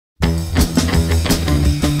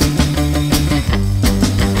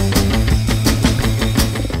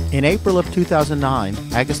In April of 2009,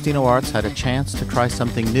 AgostinoArts had a chance to try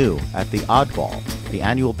something new at the Oddball, the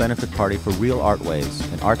annual benefit party for Real Artways,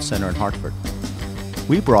 an art center in Hartford.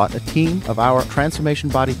 We brought a team of our transformation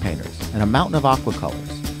body painters and a mountain of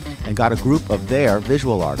aquacolors, and got a group of their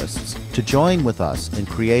visual artists to join with us in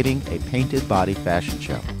creating a painted body fashion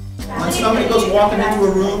show. When somebody goes walking into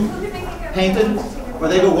a room painted, or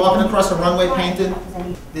they go walking across a runway painted,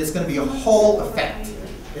 there's going to be a whole effect.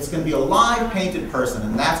 It's going to be a live painted person,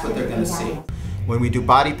 and that's what they're going to see. When we do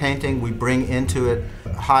body painting, we bring into it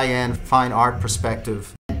high-end, fine art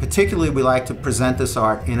perspective. Particularly, we like to present this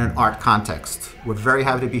art in an art context. We're very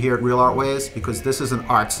happy to be here at Real Artways because this is an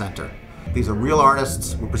art center. These are real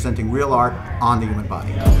artists. We're presenting real art on the human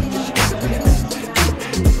body.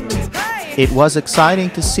 It was exciting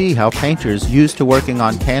to see how painters used to working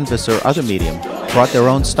on canvas or other medium brought their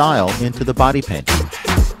own style into the body painting.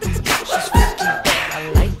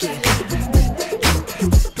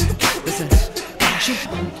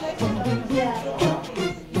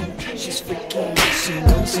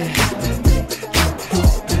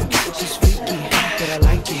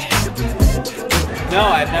 No,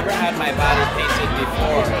 I've never had my body painted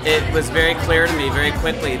before. It was very clear to me very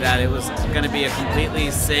quickly that it was going to be a completely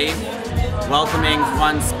safe, welcoming,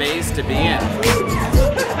 fun space to be in.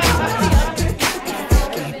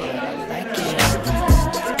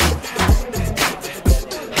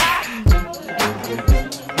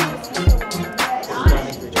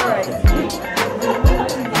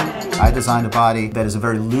 I designed a body that is a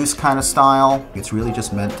very loose kind of style. It's really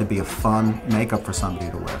just meant to be a fun makeup for somebody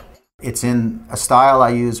to wear. It's in a style I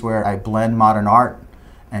use where I blend modern art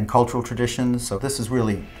and cultural traditions, so this is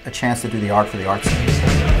really a chance to do the art for the arts.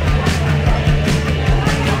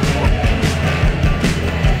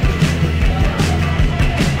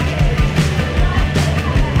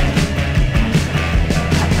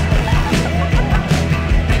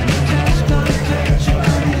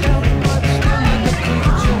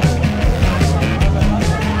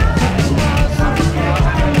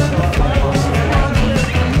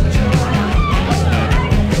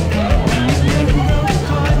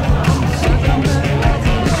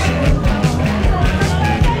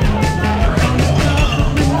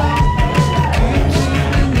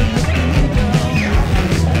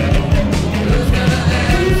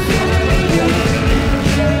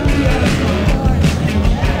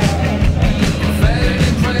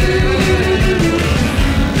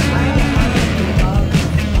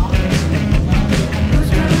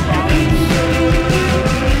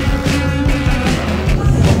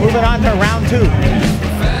 Moving on to round two.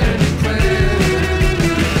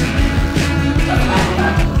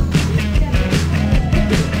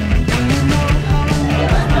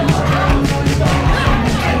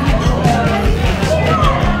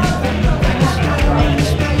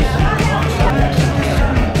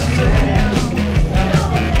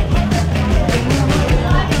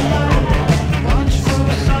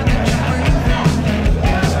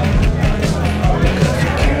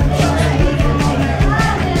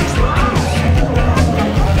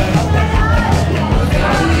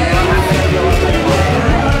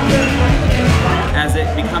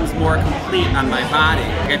 More complete on my body.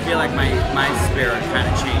 I feel like my spirit kind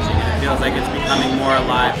of changing, and it feels like it's becoming more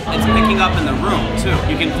alive. It's picking up in the room too.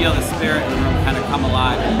 You can feel the spirit in the room kind of come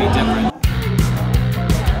alive and be different.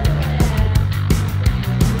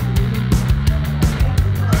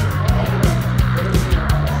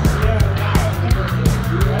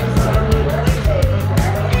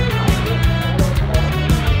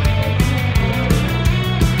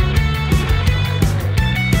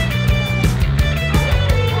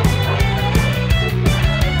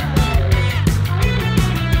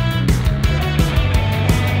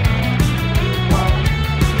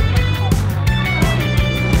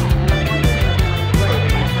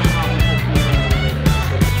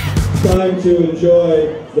 Time to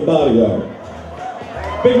enjoy the body art.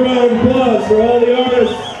 Big round of applause for all the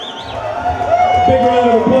artists. Big round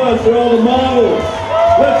of applause for all the models.